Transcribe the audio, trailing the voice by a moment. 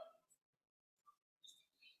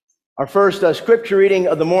Our first scripture reading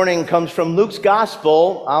of the morning comes from Luke's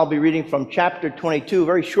Gospel. I'll be reading from chapter 22, a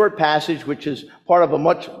very short passage, which is part of a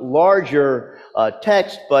much larger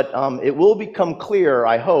text, but it will become clear,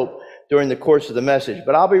 I hope, during the course of the message.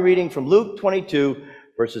 But I'll be reading from Luke 22,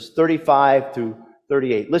 verses 35 through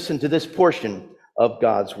 38. Listen to this portion of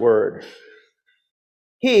God's word.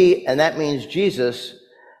 He, and that means Jesus,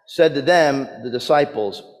 said to them, the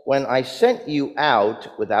disciples, "When I sent you out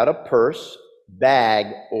without a purse, bag,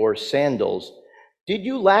 or sandals, did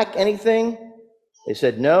you lack anything?" They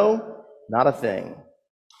said, "No, not a thing."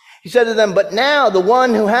 He said to them, "But now the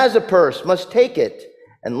one who has a purse must take it,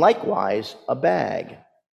 and likewise a bag.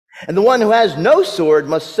 And the one who has no sword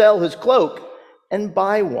must sell his cloak and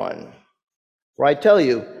buy one. For I tell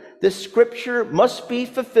you, this scripture must be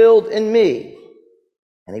fulfilled in me."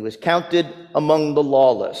 And he was counted among the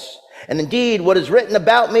lawless. And indeed, what is written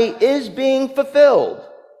about me is being fulfilled.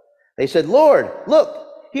 They said, "Lord, look,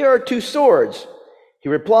 here are 2 swords." He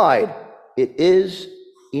replied, "It is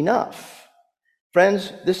enough."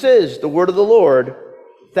 Friends, this is the word of the Lord.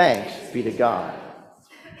 Thanks be to God.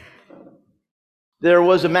 There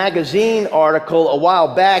was a magazine article a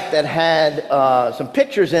while back that had some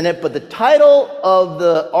pictures in it, but the title of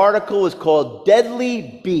the article was called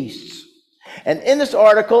 "Deadly Beasts." And in this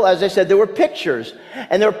article, as I said, there were pictures.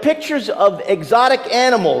 And there were pictures of exotic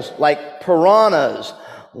animals like piranhas,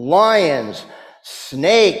 lions,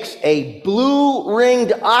 snakes, a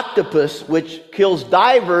blue-ringed octopus, which kills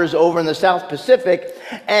divers over in the South Pacific,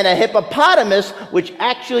 and a hippopotamus, which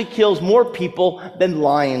actually kills more people than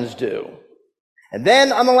lions do. And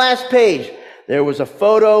then on the last page, there was a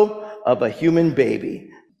photo of a human baby.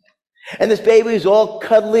 And this baby is all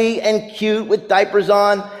cuddly and cute with diapers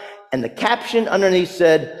on. And the caption underneath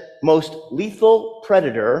said, "Most lethal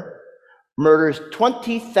predator murders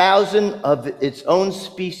 20,000 of its own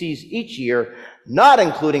species each year, not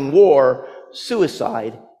including war,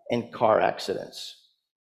 suicide, and car accidents."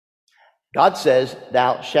 God says,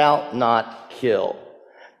 "Thou shalt not kill."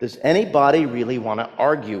 Does anybody really want to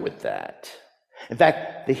argue with that? In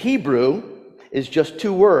fact, the Hebrew is just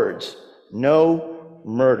 2 words, "no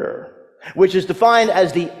murder," which is defined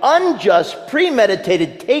as the unjust,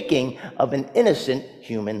 premeditated taking of an innocent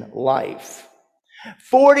human life.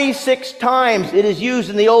 46 times it is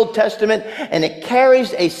used in the Old Testament, and it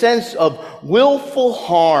carries a sense of willful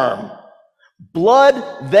harm, blood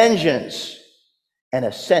vengeance, and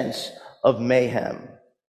a sense of mayhem.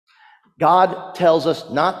 God tells us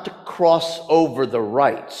not to cross over the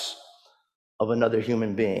rights of another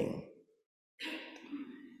human being.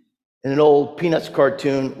 In an old Peanuts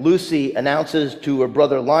cartoon, Lucy announces to her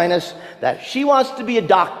brother Linus that she wants to be a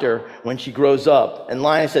doctor when she grows up. And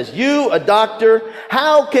Linus says, "You, a doctor?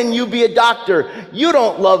 How can you be a doctor? You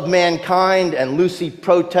don't love mankind." And Lucy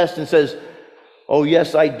protests and says, "Oh,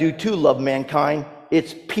 yes, I do too love mankind.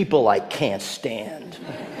 It's people I can't stand."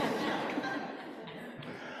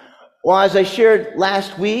 Well, as I shared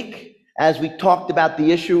last week, as we talked about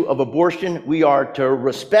the issue of abortion, we are to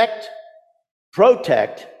respect,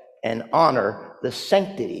 protect, and honor the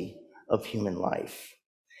sanctity of human life.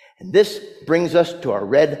 And this brings us to our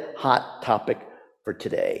red hot topic for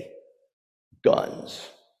today, guns.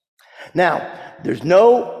 Now, there's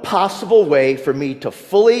no possible way for me to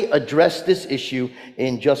fully address this issue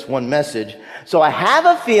in just one message, so I have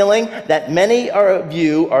a feeling that many of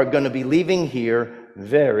you are going to be leaving here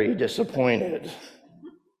very disappointed.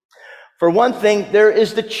 For one thing, there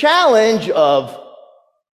is the challenge of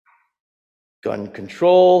gun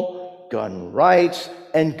control, gun rights,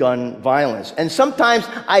 and gun violence. And sometimes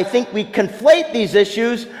I think we conflate these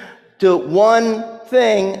issues to one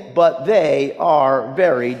thing, but they are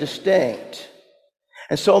very distinct.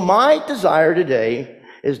 And so my desire today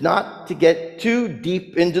is not to get too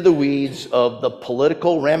deep into the weeds of the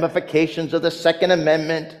political ramifications of the Second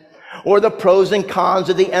Amendment, or the pros and cons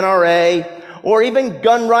of the NRA, or even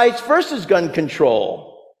gun rights versus gun control.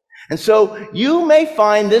 And so you may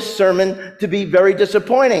find this sermon to be very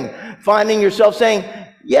disappointing, finding yourself saying,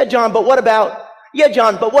 "Yeah, John, but what about? Yeah,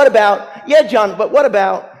 John, but what about? Yeah, John, but what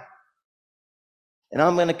about?" And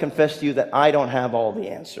I'm going to confess to you that I don't have all the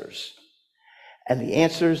answers. And the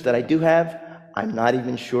answers that I do have, I'm not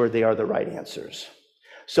even sure they are the right answers.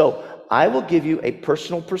 So I will give you a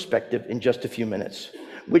personal perspective in just a few minutes,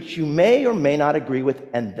 which you may or may not agree with,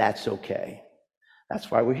 and that's okay. That's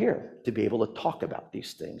why we're here, to be able to talk about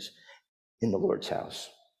these things in the Lord's house.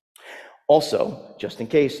 Also, just in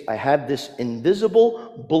case, I have this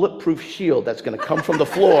invisible bulletproof shield that's going to come from the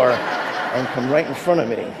floor and come right in front of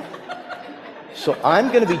me. So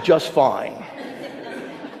I'm going to be just fine.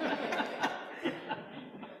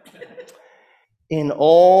 In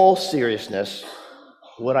all seriousness,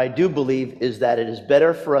 What I do believe is that it is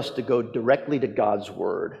better for us to go directly to God's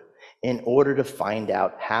word in order to find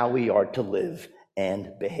out how we are to live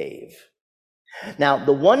and behave. Now,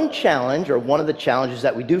 the one challenge, or one of the challenges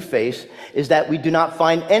that we do face, is that we do not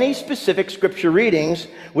find any specific scripture readings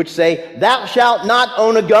which say, "Thou shalt not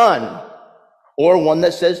own a gun," or one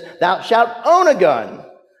that says, "Thou shalt own a gun."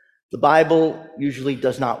 The Bible usually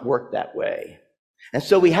does not work that way. And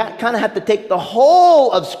so we kind of have to take the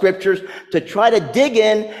whole of scriptures to try to dig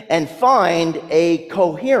in and find a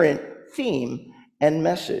coherent theme and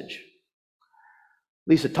message.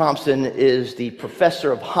 Lisa Thompson is the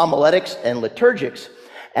professor of homiletics and liturgics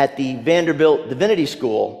at the Vanderbilt Divinity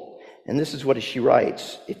School. And this is what she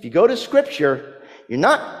writes: if you go to scripture, you're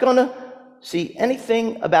not going to see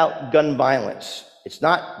anything about gun violence. It's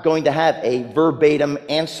not going to have a verbatim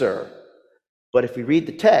answer. But if we read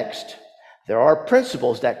the text, there are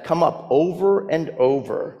principles that come up over and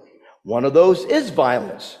over. One of those is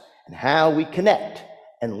violence and how we connect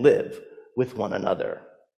and live with one another.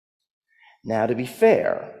 Now, to be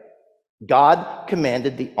fair, God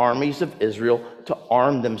commanded the armies of Israel to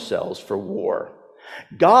arm themselves for war.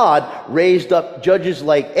 God raised up judges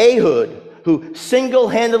like Ehud, who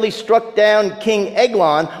single-handedly struck down King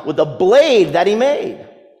Eglon with a blade that he made.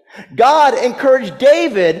 God encouraged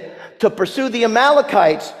David to pursue the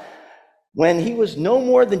Amalekites when he was no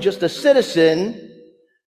more than just a citizen,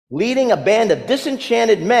 leading a band of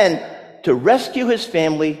disenchanted men to rescue his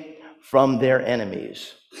family from their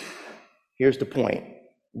enemies. Here's the point: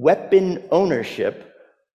 weapon ownership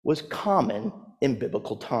was common in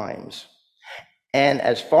biblical times. And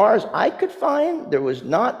as far as I could find, there was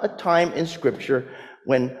not a time in Scripture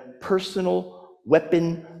when personal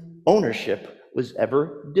weapon ownership was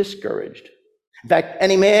ever discouraged. In fact,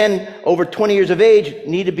 any man over 20 years of age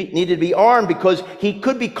needed to be armed because he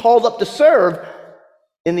could be called up to serve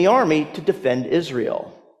in the army to defend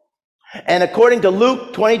Israel. And according to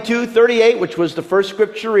Luke 22:38, which was the first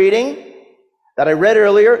scripture reading that I read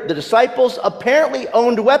earlier, the disciples apparently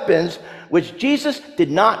owned weapons which Jesus did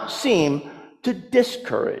not seem to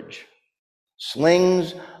discourage.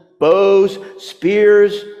 Slings, bows,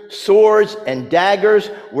 spears, swords, and daggers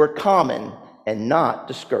were common and not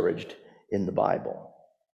discouraged in the Bible.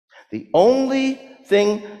 The only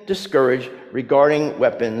thing discouraged regarding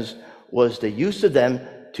weapons was the use of them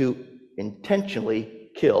to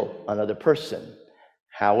intentionally kill another person.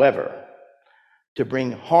 However, to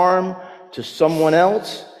bring harm to someone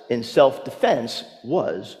else in self-defense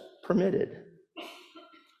was permitted.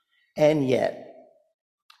 And yet,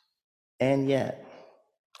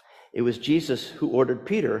 it was Jesus who ordered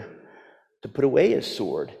Peter to put away his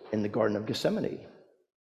sword in the Garden of Gethsemane.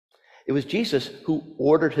 It was Jesus who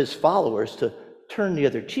ordered his followers to turn the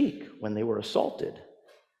other cheek when they were assaulted.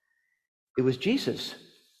 It was Jesus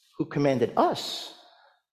who commanded us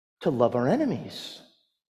to love our enemies.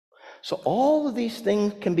 So all of these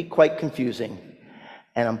things can be quite confusing,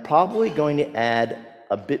 and I'm probably going to add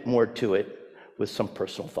a bit more to it with some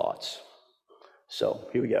personal thoughts. So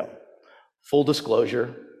here we go. Full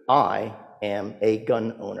disclosure, I am a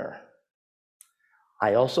gun owner.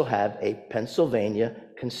 I also have a Pennsylvania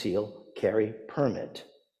concealed carry permit.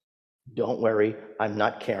 Don't worry, I'm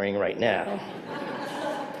not carrying right now.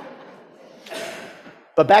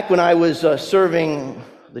 But back when I was serving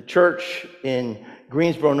the church in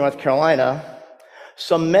Greensboro, North Carolina,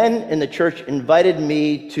 some men in the church invited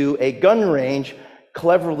me to a gun range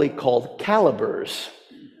cleverly called Calibers.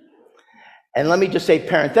 And let me just say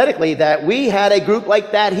parenthetically that we had a group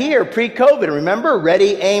like that here pre-COVID. Remember?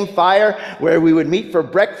 Ready, Aim, Fire, where we would meet for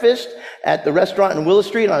breakfast at the restaurant in Willow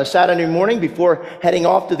Street on a Saturday morning before heading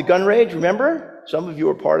off to the gun range. Remember? Some of you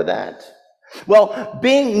were part of that. Well,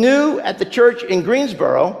 being new at the church in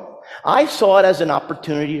Greensboro, I saw it as an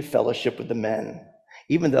opportunity to fellowship with the men,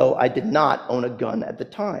 even though I did not own a gun at the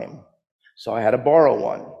time. So I had to borrow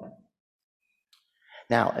one.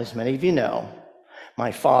 Now, as many of you know,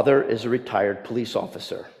 my father is a retired police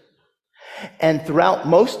officer. And throughout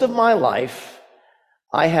most of my life,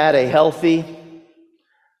 I had a healthy,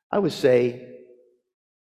 I would say,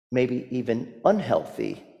 maybe even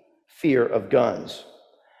unhealthy fear of guns.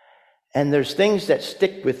 And there's things that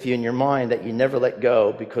stick with you in your mind that you never let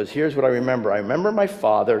go, because here's what I remember. I remember my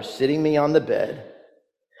father sitting me on the bed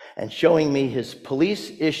and showing me his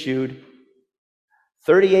police-issued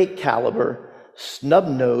 .38 caliber,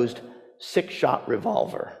 snub-nosed, 6-shot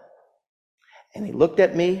revolver. And he looked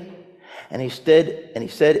at me and he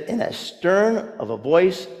said in as stern of a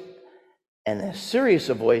voice and as serious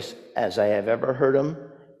a voice as I have ever heard him,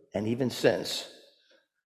 and even since,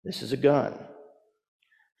 "This is a gun.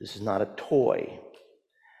 This is not a toy.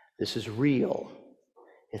 This is real.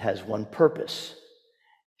 It has one purpose.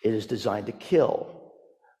 It is designed to kill.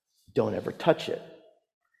 Don't ever touch it.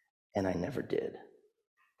 And I never did.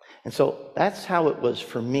 And so that's how it was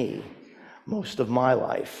for me most of my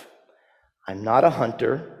life. I'm not a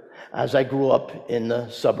hunter, as I grew up in the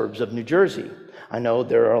suburbs of New Jersey. I know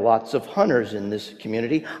there are lots of hunters in this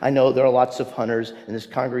community. I know there are lots of hunters in this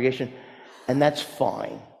congregation, and that's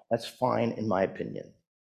fine. That's fine in my opinion.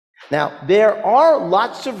 Now, there are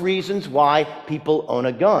lots of reasons why people own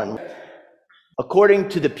a gun. According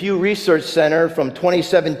to the Pew Research Center from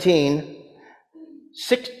 2017,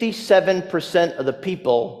 67% of the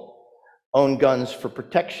people own guns for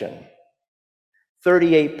protection,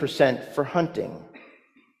 38% for hunting,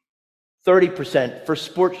 30% for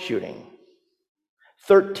sport shooting,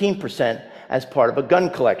 13% as part of a gun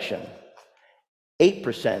collection,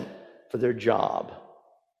 8% for their job.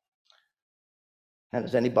 Now,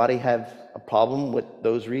 does anybody have a problem with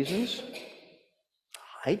those reasons?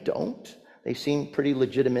 I don't. They seem pretty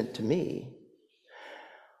legitimate to me.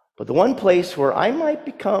 But the one place where I might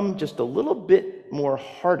become just a little bit more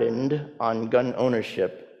hardened on gun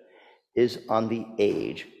ownership is on the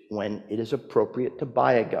age when it is appropriate to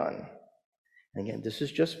buy a gun. And again, this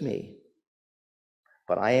is just me,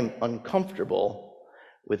 but I am uncomfortable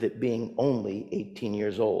with it being only 18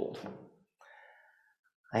 years old.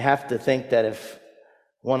 I have to think that if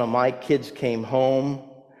one of my kids came home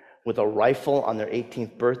with a rifle on their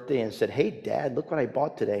 18th birthday and said, "Hey, Dad, look what I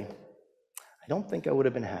bought today," I don't think I would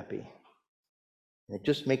have been happy. And it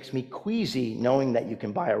just makes me queasy knowing that you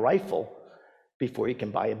can buy a rifle before you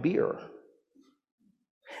can buy a beer.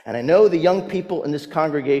 And I know the young people in this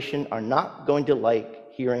congregation are not going to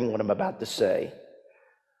like hearing what I'm about to say,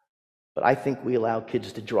 but I think we allow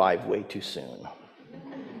kids to drive way too soon.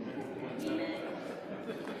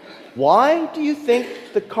 Why do you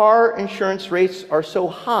think the car insurance rates are so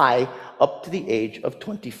high up to the age of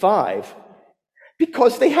 25?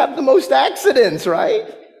 Because they have the most accidents, right?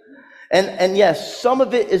 And yes, some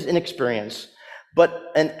of it is inexperience,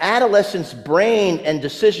 but an adolescent's brain and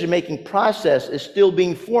decision-making process is still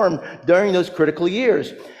being formed during those critical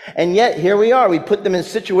years. And yet, here we are. We put them in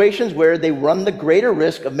situations where they run the greater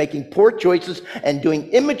risk of making poor choices and doing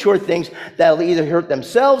immature things that will either hurt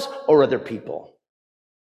themselves or other people.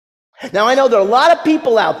 Now, I know there are a lot of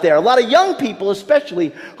people out there, a lot of young people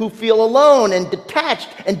especially, who feel alone and detached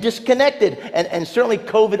and disconnected, and certainly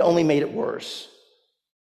COVID only made it worse.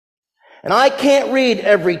 And I can't read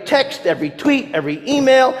every text, every tweet, every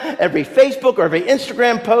email, every Facebook or every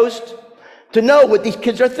Instagram post to know what these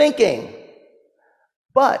kids are thinking.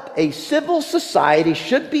 But a civil society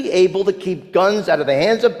should be able to keep guns out of the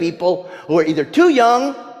hands of people who are either too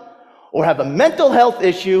young or have a mental health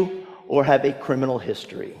issue or have a criminal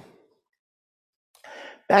history.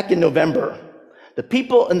 Back in November, the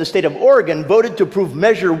people in the state of Oregon voted to approve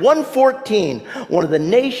Measure 114, one of the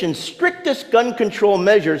nation's strictest gun control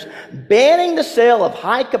measures, banning the sale of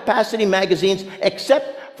high-capacity magazines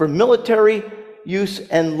except for military use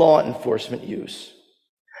and law enforcement use.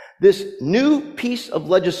 This new piece of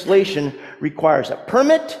legislation requires a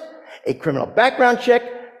permit, a criminal background check,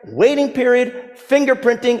 waiting period,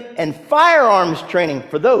 fingerprinting, and firearms training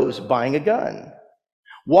for those buying a gun.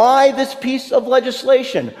 Why this piece of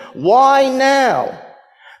legislation? Why now?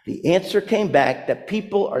 The answer came back that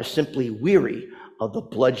people are simply weary of the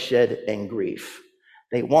bloodshed and grief.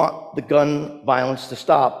 They want the gun violence to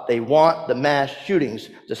stop. They want the mass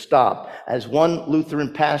shootings to stop. As one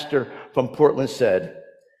Lutheran pastor from Portland said,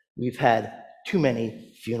 "We've had too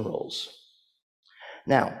many funerals."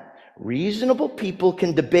 Now, reasonable people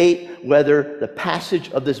can debate whether the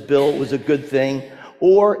passage of this bill was a good thing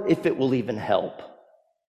or if it will even help.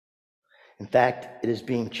 In fact, it is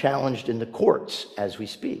being challenged in the courts as we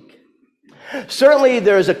speak. Certainly,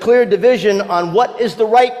 there is a clear division on what is the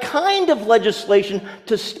right kind of legislation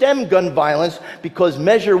to stem gun violence, because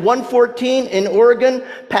Measure 114 in Oregon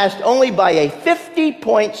passed only by a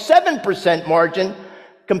 50.7% margin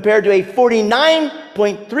compared to a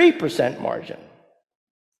 49.3% margin.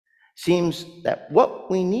 Seems that what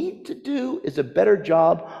we need to do is a better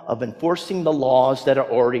job of enforcing the laws that are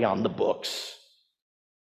already on the books.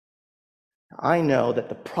 I know that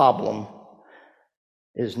the problem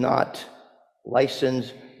is not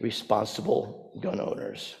licensed, responsible gun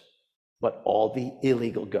owners, but all the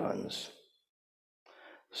illegal guns.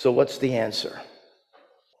 So what's the answer?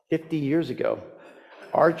 50 years ago,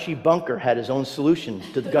 Archie Bunker had his own solution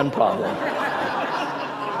to the gun problem.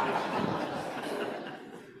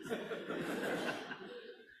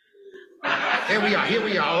 Here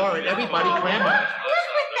we are. All right, everybody clam up.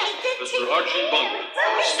 Mr. Archie Bunker,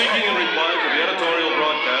 speaking in reply to the editorial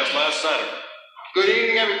broadcast last Saturday. Good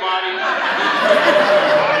evening, everybody.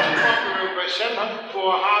 Archie Bunker, number 704,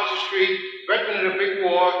 floor, Hauser Street, veteran of the big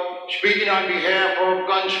war, speaking on behalf of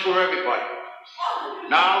Guns for Everybody.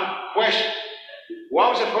 Now, question.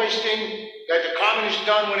 What was the first thing that the communists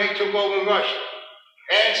done when they took over Russia?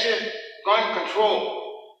 Answer, gun control.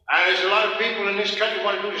 And there's a lot of people in this country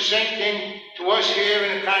want to do the same thing to us here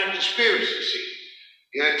in a kind of conspiracy, see.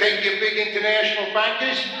 You take your big international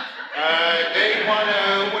bankers, they want to,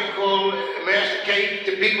 masticate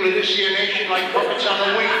the people of this here nation like puppets on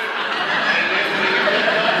a wing. And then when they get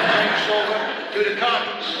that done, turn us over to the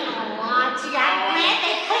communists. Oh, Auntie, I'm glad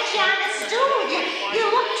they put you on the stool. You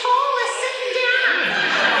look taller sitting down.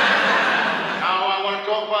 Now I want to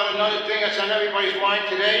talk about another thing that's on everybody's mind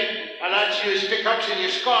today, and that's your stick-ups and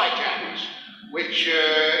your skyjackets. Which,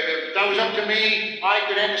 if that was up to me, I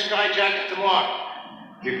could end the skyjacket tomorrow.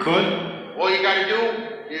 You could? All you gotta do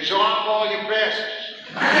is arm all your bastards.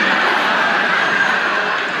 I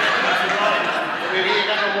mean, he ain't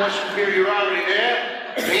got no more superiority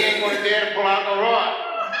there. He ain't gonna dare to pull out no rod.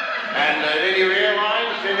 And then your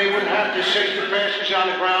airlines, then they wouldn't have to save the passengers on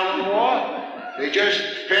the ground no more. They just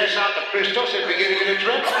pass out the pistols at the beginning of the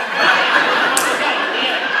trip.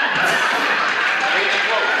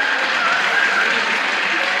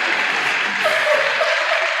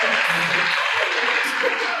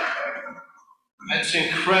 That's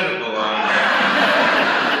incredible,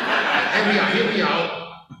 Here we are.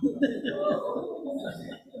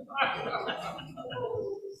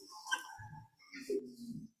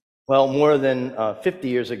 Well, more than 50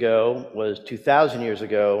 years ago, was 2,000 years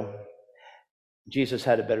ago, Jesus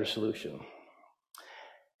had a better solution.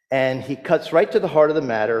 And he cuts right to the heart of the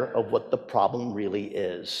matter of what the problem really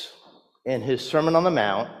is. In his Sermon on the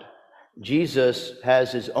Mount, Jesus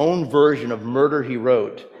has his own version of murder he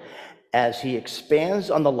wrote as he expands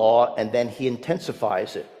on the law and then he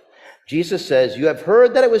intensifies it. Jesus says, "You have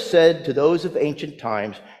heard that it was said to those of ancient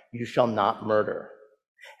times, 'You shall not murder.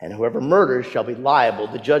 And whoever murders shall be liable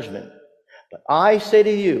to judgment.' But I say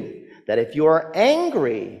to you that if you are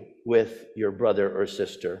angry with your brother or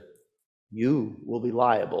sister, you will be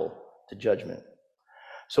liable to judgment."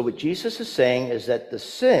 So what Jesus is saying is that the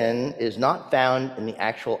sin is not found in the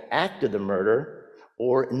actual act of the murder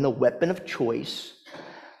or in the weapon of choice,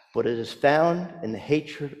 but it is found in the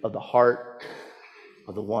hatred of the heart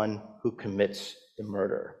of the one who commits the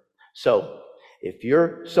murder. So if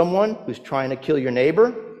you're someone who's trying to kill your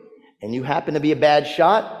neighbor and you happen to be a bad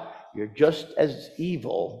shot, you're just as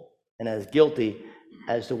evil and as guilty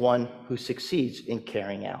as the one who succeeds in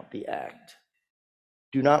carrying out the act.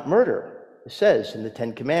 Do not murder, it says in the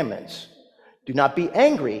Ten Commandments. Do not be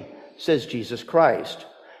angry, says Jesus Christ.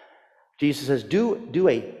 Jesus says, do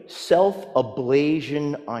a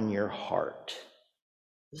self-ablation on your heart.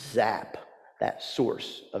 Zap that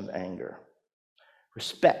source of anger.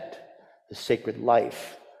 Respect the sacred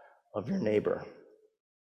life of your neighbor.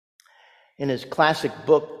 In his classic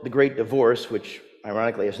book, The Great Divorce, which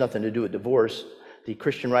ironically has nothing to do with divorce, the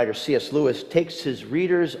Christian writer C.S. Lewis takes his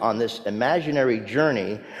readers on this imaginary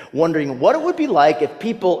journey, wondering what it would be like if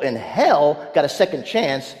people in hell got a second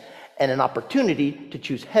chance and an opportunity to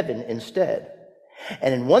choose heaven instead.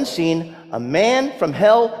 And in one scene, a man from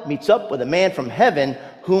hell meets up with a man from heaven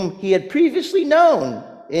whom he had previously known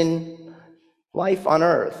in life on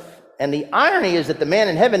earth. And the irony is that the man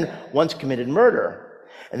in heaven once committed murder.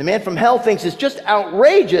 And the man from hell thinks it's just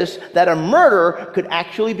outrageous that a murderer could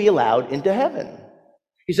actually be allowed into heaven.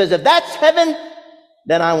 He says, if that's heaven,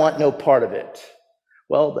 then I want no part of it.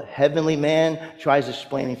 Well, the heavenly man tries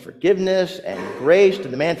explaining forgiveness and grace to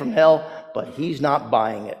the man from hell, but he's not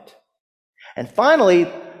buying it. And finally,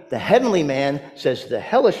 the heavenly man says to the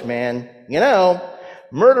hellish man,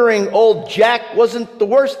 murdering old Jack wasn't the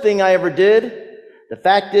worst thing I ever did. The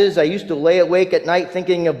fact is, I used to lay awake at night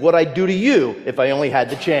thinking of what I'd do to you if I only had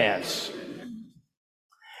the chance.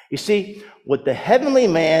 You see, what the heavenly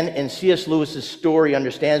man in C.S. Lewis's story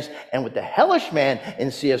understands, and what the hellish man in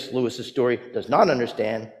C.S. Lewis's story does not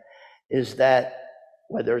understand, is that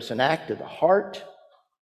whether it's an act of the heart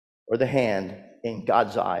or the hand, in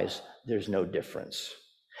God's eyes, there's no difference.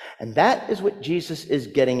 And that is what Jesus is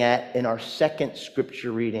getting at in our second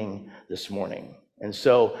scripture reading this morning. And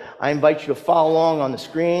so I invite you to follow along on the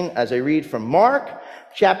screen as I read from Mark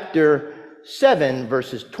chapter 7,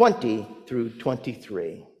 verses 20 through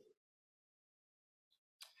 23.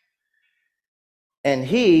 And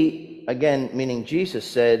he, again, meaning Jesus,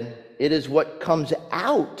 said, "It is what comes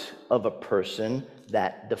out of a person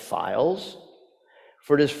that defiles,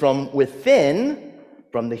 for it is from within,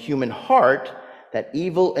 from the human heart, that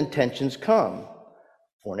evil intentions come: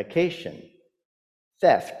 fornication,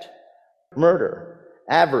 theft, murder,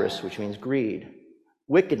 avarice," which means greed,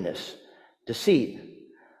 wickedness, deceit,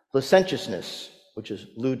 licentiousness, which is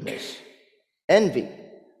lewdness, envy,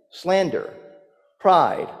 slander,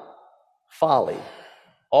 pride, folly.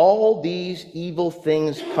 All these evil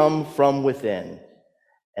things come from within,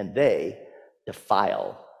 and they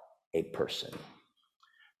defile a person.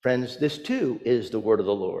 Friends, this too is the word of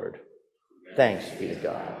the Lord. Thanks be to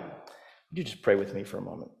God. Would you just pray with me for a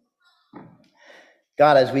moment?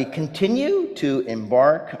 God, as we continue to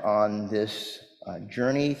embark on this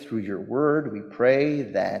journey through your word, we pray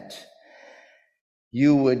that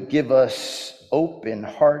you would give us open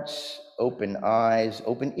hearts, open eyes,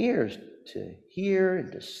 open ears to hear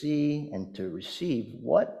and to see and to receive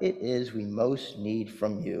what it is we most need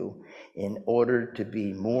from you in order to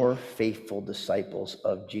be more faithful disciples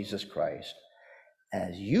of Jesus Christ.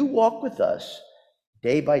 As you walk with us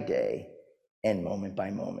day by day and moment by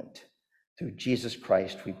moment. Through Jesus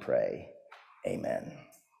Christ we pray. Amen.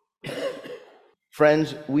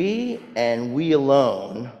 Friends, we and we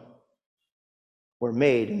alone were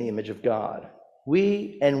made in the image of God.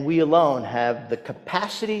 We and we alone have the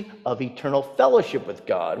capacity of eternal fellowship with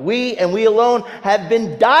God. We and we alone have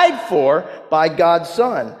been died for by God's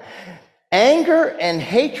Son. Anger and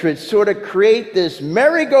hatred sort of create this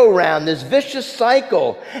merry-go-round, this vicious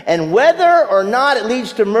cycle. And whether or not it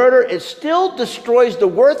leads to murder, it still destroys the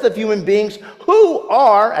worth of human beings who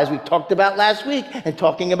are, as we talked about last week and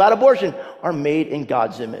talking about abortion, are made in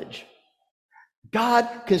God's image. God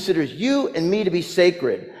considers you and me to be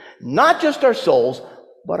sacred, not just our souls,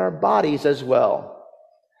 but our bodies as well.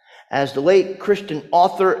 As the late Christian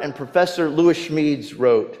author and professor Louis Schmedes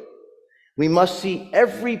wrote, we must see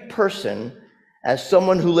every person as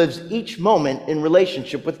someone who lives each moment in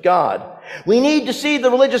relationship with God. We need to see the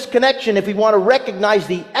religious connection if we want to recognize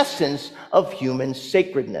the essence of human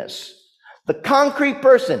sacredness. The concrete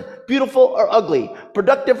person, beautiful or ugly,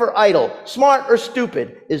 productive or idle, smart or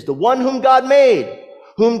stupid, is the one whom God made,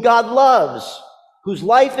 whom God loves, whose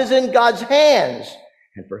life is in God's hands,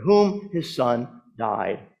 and for whom his Son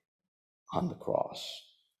died on the cross.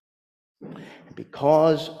 And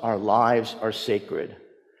because our lives are sacred,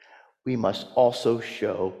 we must also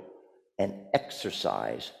show and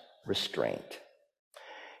exercise restraint.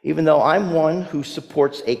 Even though I'm one who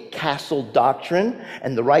supports a castle doctrine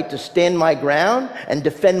and the right to stand my ground and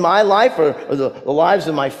defend my life or the lives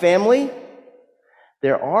of my family,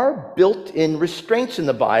 there are built-in restraints in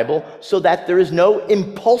the Bible so that there is no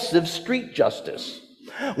impulsive street justice.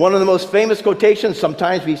 One of the most famous quotations,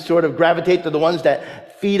 sometimes we sort of gravitate to the ones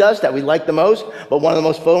that feed us, that we like the most, but one of the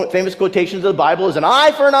most famous quotations of the Bible is an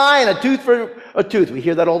eye for an eye and a tooth for a tooth. We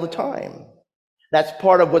hear that all the time. That's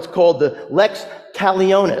part of what's called the lex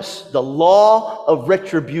talionis, the law of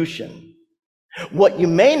retribution. What you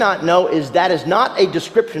may not know is that is not a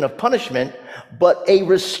description of punishment, but a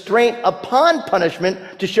restraint upon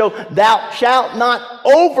punishment to show thou shalt not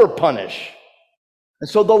overpunish. And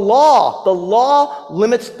so the law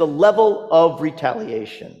limits the level of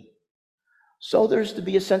retaliation. So there's to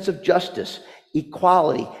be a sense of justice,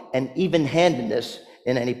 equality, and even-handedness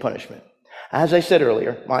in any punishment. As I said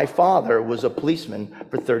earlier, my father was a policeman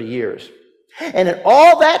for 30 years. And in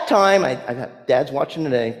all that time, Dad's watching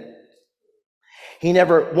today, he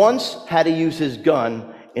never once had to use his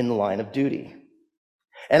gun in the line of duty.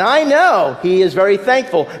 And I know he is very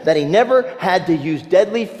thankful that he never had to use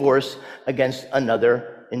deadly force against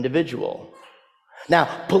another individual.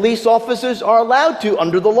 Now, police officers are allowed to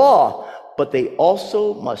under the law, but they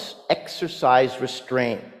also must exercise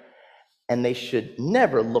restraint, and they should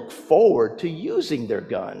never look forward to using their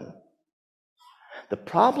gun. The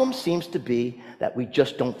problem seems to be that we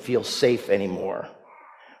just don't feel safe anymore.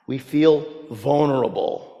 We feel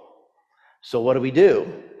vulnerable. So what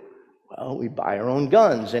do? Well, we buy our own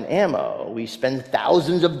guns and ammo. We spend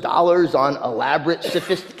thousands of dollars on elaborate,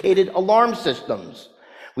 sophisticated alarm systems.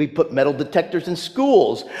 We put metal detectors in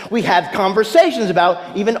schools. We have conversations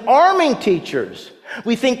about even arming teachers.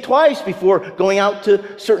 We think twice before going out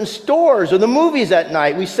to certain stores or the movies at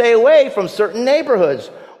night. We stay away from certain neighborhoods.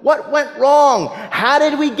 What went wrong? How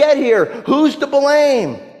did we get here? Who's to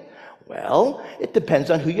blame? Well, it depends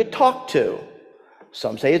on who you talk to.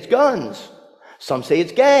 Some say it's guns. Some say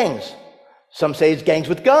it's gangs. Some say it's gangs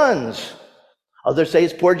with guns. Others say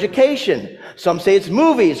it's poor education. Some say it's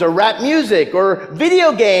movies or rap music or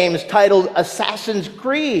video games titled Assassin's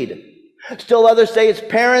Creed. Still others say it's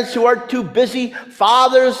parents who are too busy,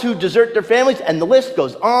 fathers who desert their families, and the list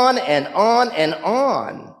goes on and on and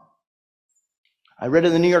on. I read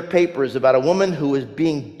in the New York papers about a woman who was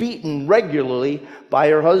being beaten regularly by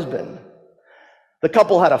her husband. The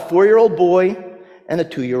couple had a 4-year-old boy and a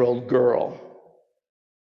 2-year-old girl.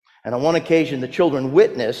 And on one occasion, the children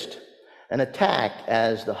witnessed an attack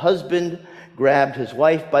as the husband grabbed his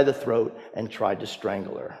wife by the throat and tried to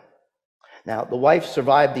strangle her. Now, the wife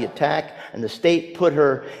survived the attack, and the state put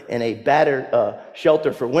her in a battered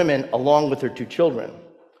shelter for women along with her 2 children.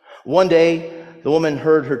 One day, the woman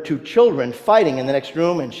heard her 2 children fighting in the next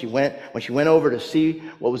room, and when she went over to see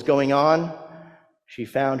what was going on, she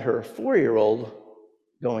found her 4-year-old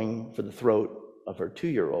going for the throat of her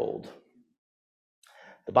 2-year-old.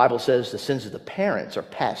 The Bible says the sins of the parents are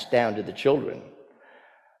passed down to the children.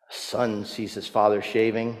 A son sees his father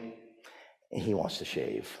shaving, and he wants to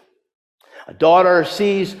shave. A daughter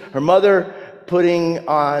sees her mother putting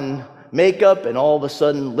on makeup, and all of a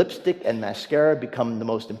sudden lipstick and mascara become the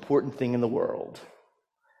most important thing in the world.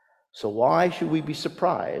 So why should we be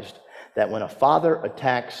surprised that when a father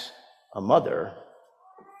attacks a mother,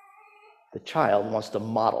 the child wants to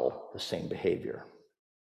model the same behavior?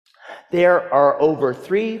 There are over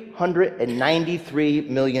 393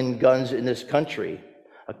 million guns in this country,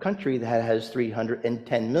 a country that has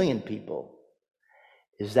 310 million people.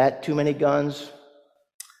 Is that too many guns?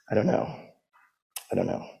 I don't know.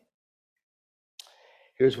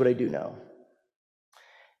 Here's what I do know.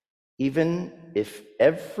 Even if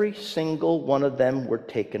every single one of them were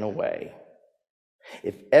taken away,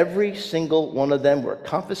 if every single one of them were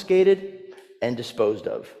confiscated and disposed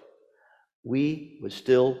of, we would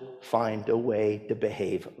still find a way to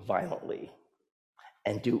behave violently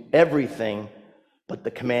and do everything but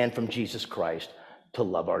the command from Jesus Christ to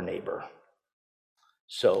love our neighbor.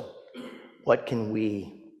 So, what can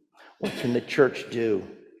the church do?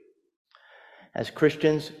 As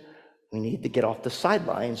Christians, we need to get off the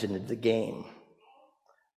sidelines and into the game.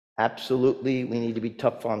 Absolutely, we need to be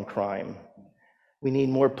tough on crime. We need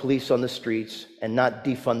more police on the streets and not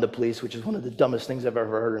defund the police, which is one of the dumbest things I've ever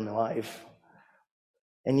heard in my life.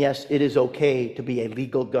 And yes, it is okay to be a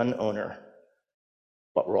legal gun owner,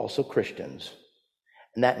 but we're also Christians.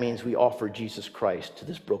 And that means we offer Jesus Christ to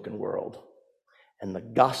this broken world. And the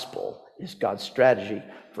gospel is God's strategy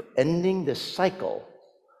for ending this cycle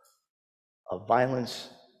of violence,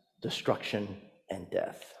 destruction, and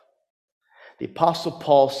death. The Apostle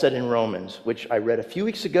Paul said in Romans, which I read a few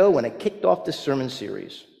weeks ago when I kicked off this sermon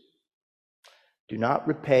series, "Do not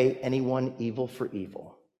repay anyone evil for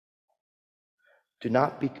evil. Do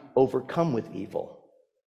not be overcome with evil,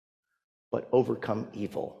 but overcome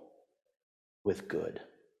evil with good."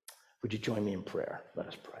 Would you join me in prayer? Let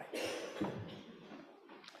us pray.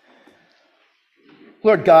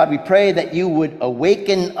 Lord God, we pray that you would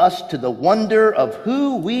awaken us to the wonder of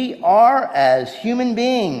who we are as human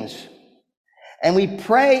beings. And we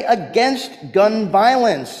pray against gun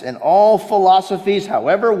violence and all philosophies,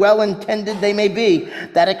 however well-intended they may be,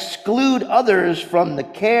 that exclude others from the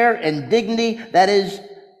care and dignity that is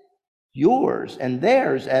yours and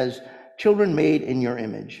theirs as children made in your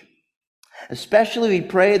image. Especially we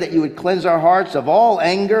pray that you would cleanse our hearts of all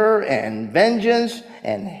anger and vengeance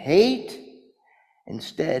and hate.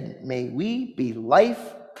 Instead, may we be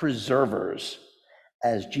life preservers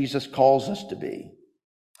as Jesus calls us to be.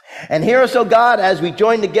 And hear us, O God, as we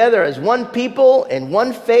join together as one people in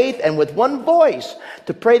one faith and with one voice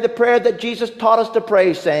to pray the prayer that Jesus taught us to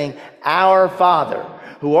pray, saying, "Our Father,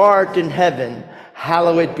 who art in heaven,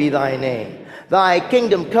 hallowed be thy name. Thy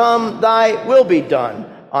kingdom come, thy will be done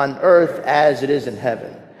on earth as it is in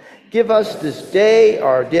heaven. Give us this day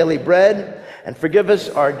our daily bread, and forgive us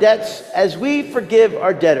our debts as we forgive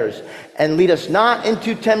our debtors. And lead us not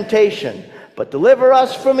into temptation, but deliver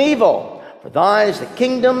us from evil. For thine is the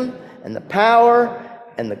kingdom and the power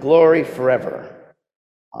and the glory forever.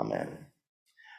 Amen."